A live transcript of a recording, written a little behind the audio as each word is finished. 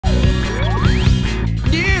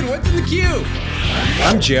Q.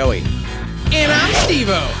 I'm Joey. And I'm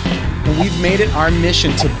Stevo. And we've made it our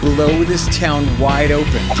mission to blow this town wide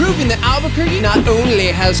open. Proving that Albuquerque not only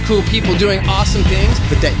has cool people doing awesome things,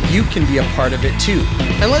 but that you can be a part of it too.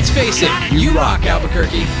 And let's face it, you rock,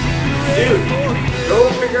 Albuquerque. Dude, go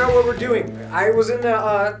figure out what we're doing. I was in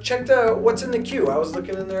the, check the, what's in the queue. I was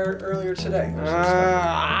looking in there earlier today.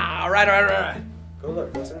 All right. Go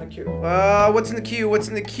look, what's in the queue? What's in the queue? What's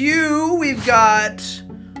in the queue? We've got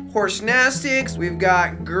horse gymnastics, we've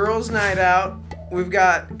got girls' night out, we've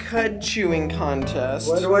got cud chewing contest.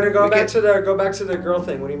 Go back to the girl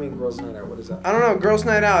thing. What do you mean girls' night out? What is that? I don't know, girls'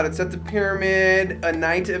 night out. It's at the Pyramid, a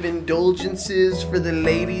night of indulgences for the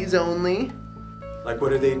ladies only. Like, what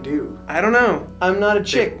do they do? I don't know. I'm not a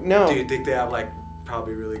chick, no. Do you think they have, like,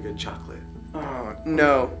 probably really good chocolate? Oh,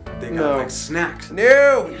 no. They got, like, snacks?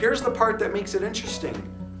 No! Here's the part that makes it interesting.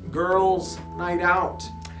 Girls' night out.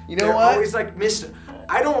 You know They're what? always like,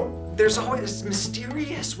 there's always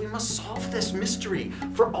mysterious. We must solve this mystery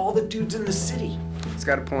for all the dudes in the city. It's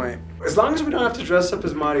got a point. As long as we don't have to dress up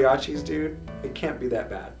as mariachis, dude, it can't be that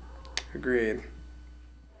bad. Agreed.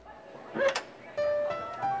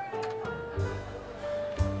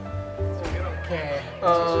 Okay.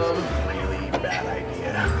 Really bad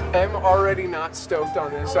idea. I'm already not stoked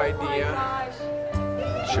on this idea.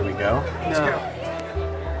 Should we go? Let's go.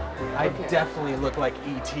 I definitely look like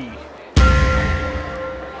E.T.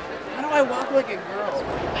 How do I walk like a girl?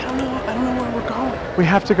 I don't know where we're going. We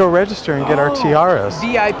have to go register and get our tiaras.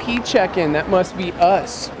 VIP check-in, that must be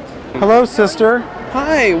us. Hello, sister.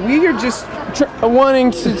 Hi, we are just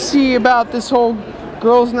wanting to see about this whole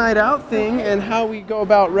girls' night out thing and how we go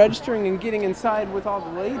about registering and getting inside with all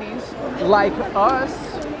the ladies, like us.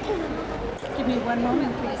 Give me one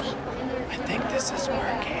moment, please. I think this is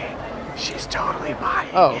working. She's totally buying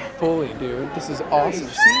it. Oh, fully, dude. This is awesome.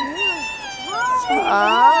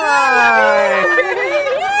 Hi.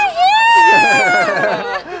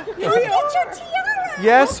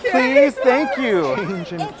 Yes, please. Thank you.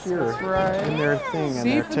 Change in here in their thing and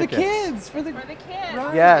their for tickets. The kids. For the kids.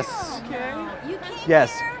 Right. Yes. Okay.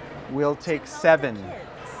 Yes. We'll take 7.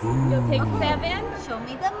 You'll take 7. Show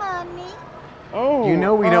me the money. Oh. You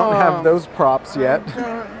know we don't have those props yet.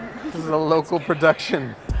 This is a local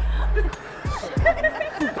production.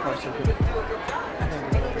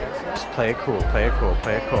 Just play it cool, play it cool,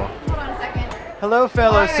 play it cool. Hold on a second. Hello,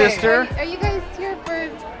 fellow sister. Are you guys here for...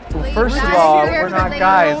 Well, first of all, we're not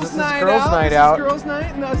guys. This is girls' night out. Girls'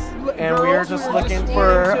 night, And we're just looking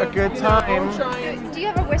for a good time Do you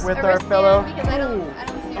have a wristband? with our fellow. Because I don't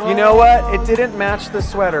see You know what? It didn't match the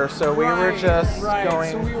sweater, so we were just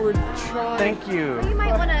going. So we were trying. Thank you. You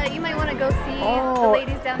might want to go see the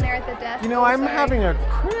ladies down there at the desk. You know, I'm Sorry. having a We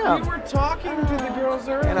cramp, were talking to the girls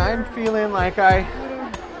earlier. and I'm feeling like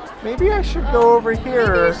maybe I should go over here.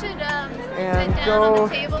 Maybe you should and sit down go. on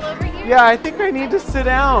the table over here. Yeah, I think I need to sit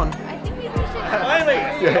down. I think maybe we should. Finally,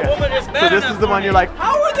 a woman is bad So this is the one you're like,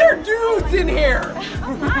 How are there dudes in here?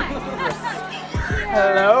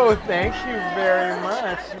 hello, thank you very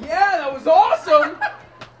much. Yeah, that was awesome.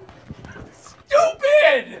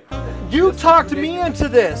 Stupid. You talked me into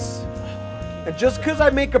this! And just because I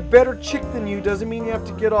make a better chick than you doesn't mean you have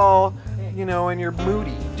to get all, you know, and you're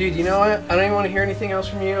moody. Dude, you know what? I don't even want to hear anything else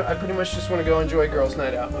from you. I pretty much just want to go enjoy girls'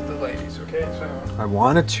 night out with the ladies, okay? So. I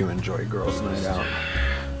wanted to enjoy girls' night out.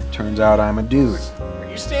 Turns out I'm a dude. Are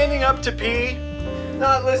you standing up to pee?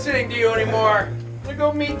 Not listening to you anymore. I'm gonna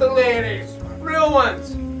go meet the ladies. Real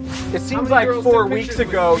ones. It seems many like girls 4 took weeks pictures with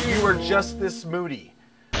ago you? you were just this moody.